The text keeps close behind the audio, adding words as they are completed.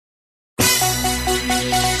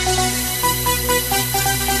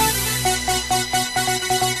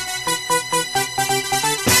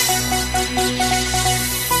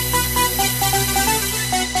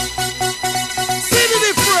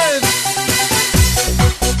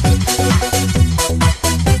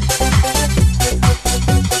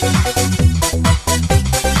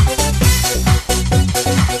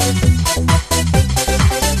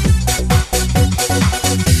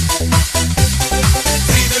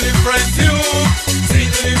See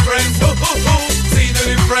the difference, oh oh oh. See the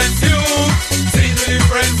difference, you. See the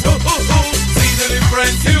difference, oh oh oh. See the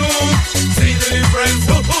difference, you. See the difference,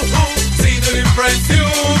 oh oh oh. See the difference, you.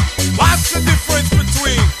 What's the difference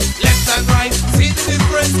between left and right? See the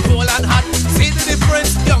difference, cold and hot. See the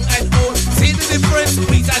difference, young and old. See the difference,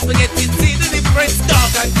 sweet and spaghetti. See the difference,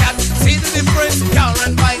 dog and cat. See the difference, car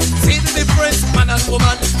and bike. See the difference, man and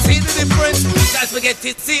woman. See the difference, sweet and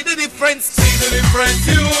spaghetti. See the difference. See the difference,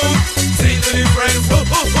 you. See the difference, oh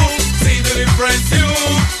oh oh. See the difference, you.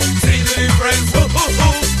 See the difference, oh oh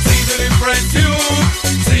oh. See the difference, you.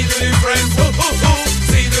 See the difference, oh oh oh.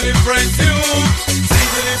 See the difference, you. See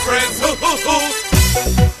the difference, oh oh oh.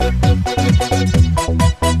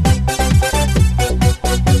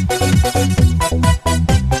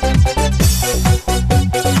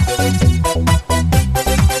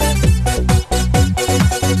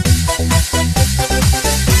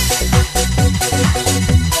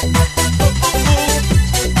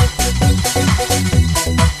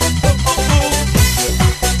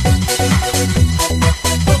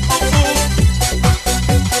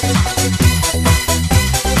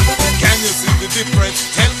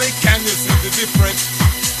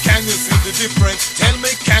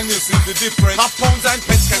 Pounds and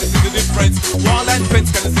pence, can you see the difference? Wall and fence,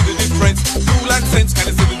 can you see the difference? Fool and sense, can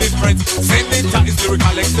you see the difference? Senator is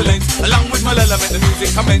lyrical excellence. Along with Molella, make the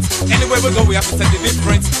music commence. Anywhere we go, we have to set the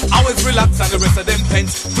difference. Always relax and the rest of them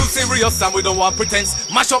tense. Too serious and we don't want pretense.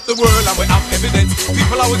 Mash up the world and we have evidence.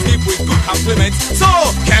 People always give with good compliments. So,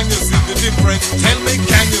 can you see the difference? Tell me,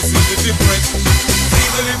 can you see the difference? See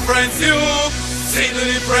the difference, you. See the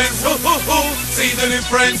difference, ho ho ho. See the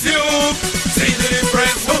difference, you. See the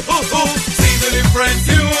difference, ho ho ho. See the difference,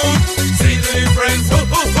 you. See the difference, ho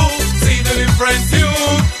ho ho. See the difference, you.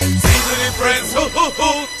 See the difference, ho ho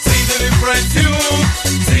ho. See the difference, you.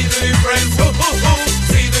 See the difference, ho ho ho.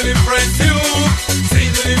 See the difference, you.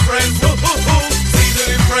 See the difference, ho ho ho. See the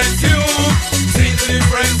difference, you. See the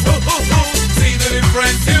difference, ho ho ho. See the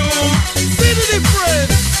difference, you. See the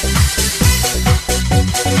difference.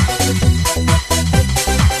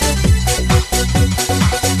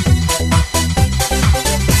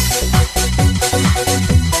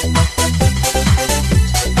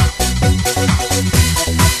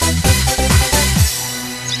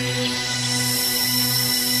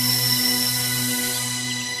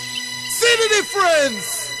 See the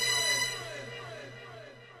difference!